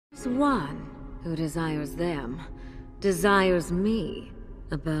One who desires them, desires me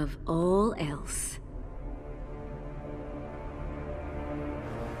above all else.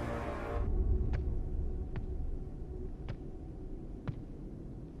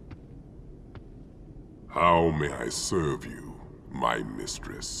 How may I serve you, my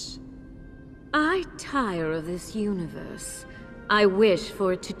mistress? I tire of this universe. I wish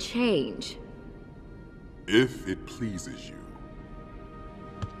for it to change. If it pleases you.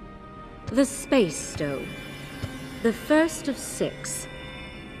 The Space Stone. The first of 6.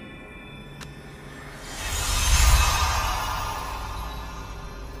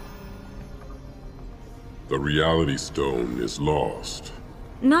 The Reality Stone is lost.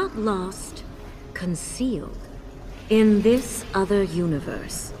 Not lost, concealed. In this other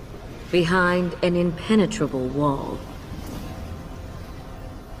universe. Behind an impenetrable wall.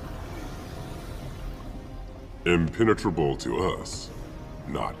 Impenetrable to us,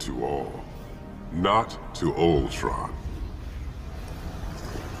 not to all. Not to Ultron.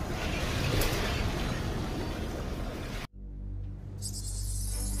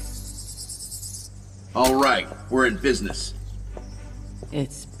 All right, we're in business.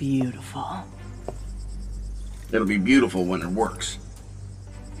 It's beautiful. It'll be beautiful when it works.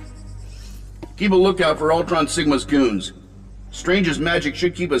 Keep a lookout for Ultron Sigma's goons. Strange's magic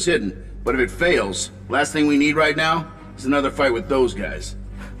should keep us hidden, but if it fails, last thing we need right now is another fight with those guys.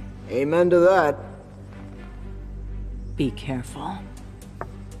 Amen to that. Be careful.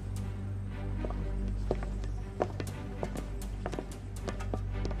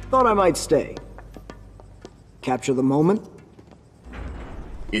 Thought I might stay. Capture the moment?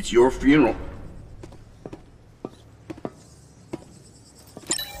 It's your funeral.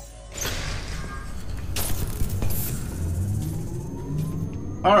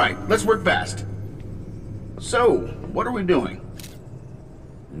 All right, let's work fast. So, what are we doing?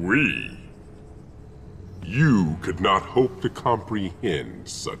 We? You could not hope to comprehend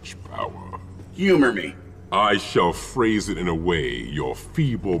such power. Humor me. I shall phrase it in a way your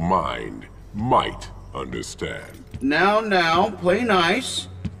feeble mind might understand. Now, play nice.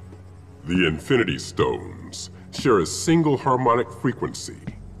 The Infinity Stones share a single harmonic frequency.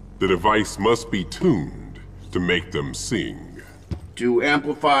 The device must be tuned to make them sing. To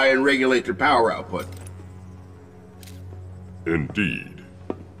amplify and regulate their power output. Indeed.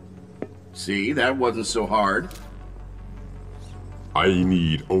 See, that wasn't so hard. I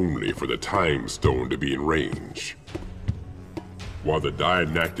need only for the Time Stone to be in range, while the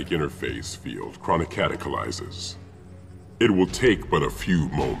dianactic interface field chronocatechorizes. It will take but a few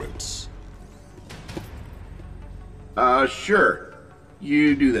moments. Sure.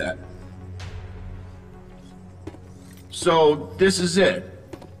 You do that. So, this is it.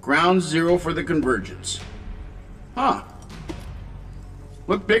 Ground zero for the convergence. Huh.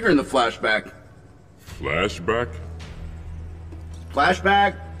 Look bigger in the flashback. Flashback?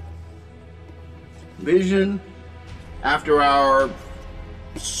 Flashback. Vision. After our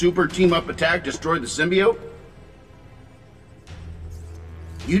super team-up attack destroyed the symbiote.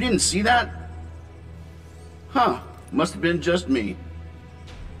 You didn't see that? Huh. Must have been just me.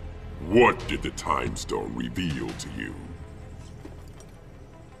 What did the Time Stone reveal to you?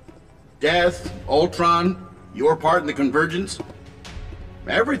 Death, Ultron, your part in the convergence.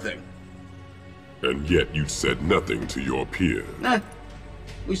 Everything. And yet you said nothing to your peers.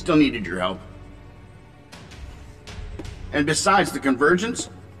 We still needed your help. And besides the convergence,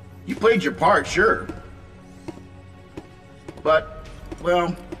 you played your part, sure. But,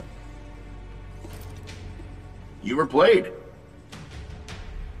 well, you were played.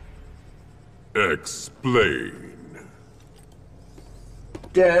 Explain.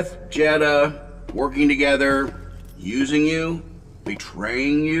 Death, Jeddah, working together, using you,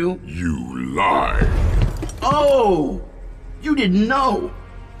 betraying you. You lied. Oh! You didn't know!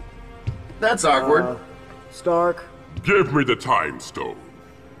 That's awkward. Stark? Give me the Time Stone.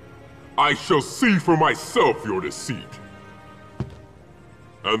 I shall see for myself your deceit.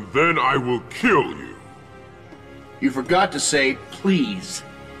 And then I will kill you. You forgot to say, please.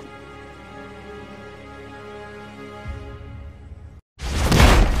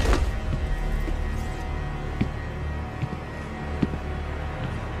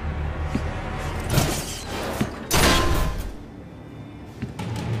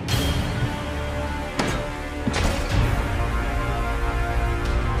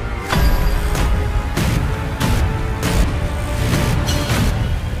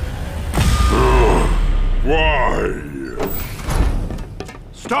 Why?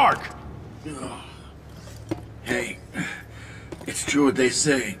 Stark! Hey, it's true what they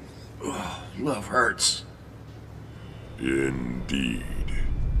say. Love hurts. Indeed.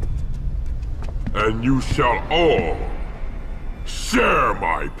 and you shall all share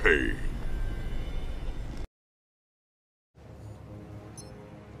my pain.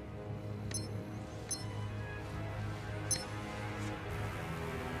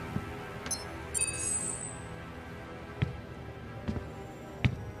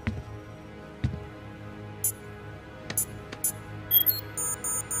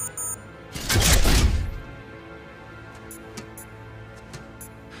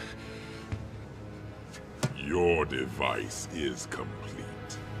 Your device is complete,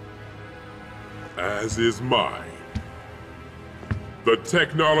 as is mine. The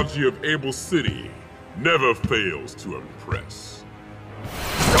technology of Able City never fails to impress.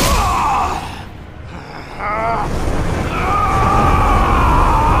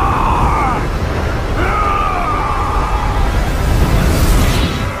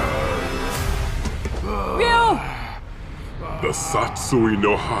 The Satsui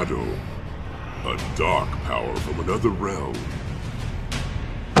no Hado, a dark power from another realm.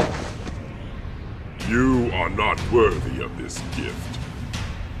 You are not worthy of this gift.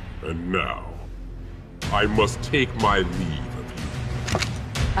 And now, I must take my leave of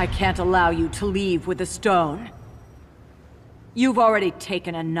you. I can't allow you to leave with the stone. You've already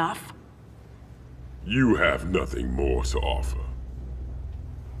taken enough. You have nothing more to offer.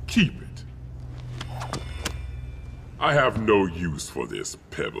 Keep it. I have no use for this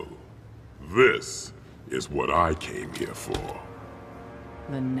pebble. This is what I came here for.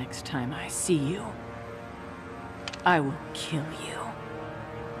 The next time I see you, I will kill you.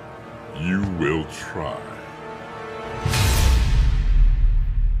 You will try.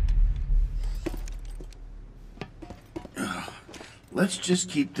 Let's just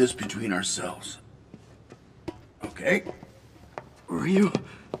keep this between ourselves. Okay? Ryu?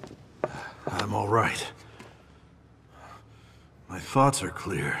 I'm all right. My thoughts are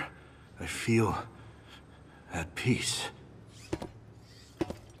clear. I feel at peace.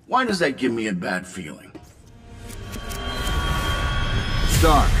 Why does that give me a bad feeling?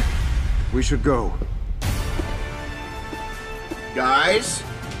 Stark, we should go. Guys,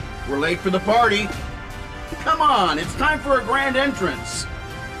 we're late for the party. Come on, it's time for a grand entrance.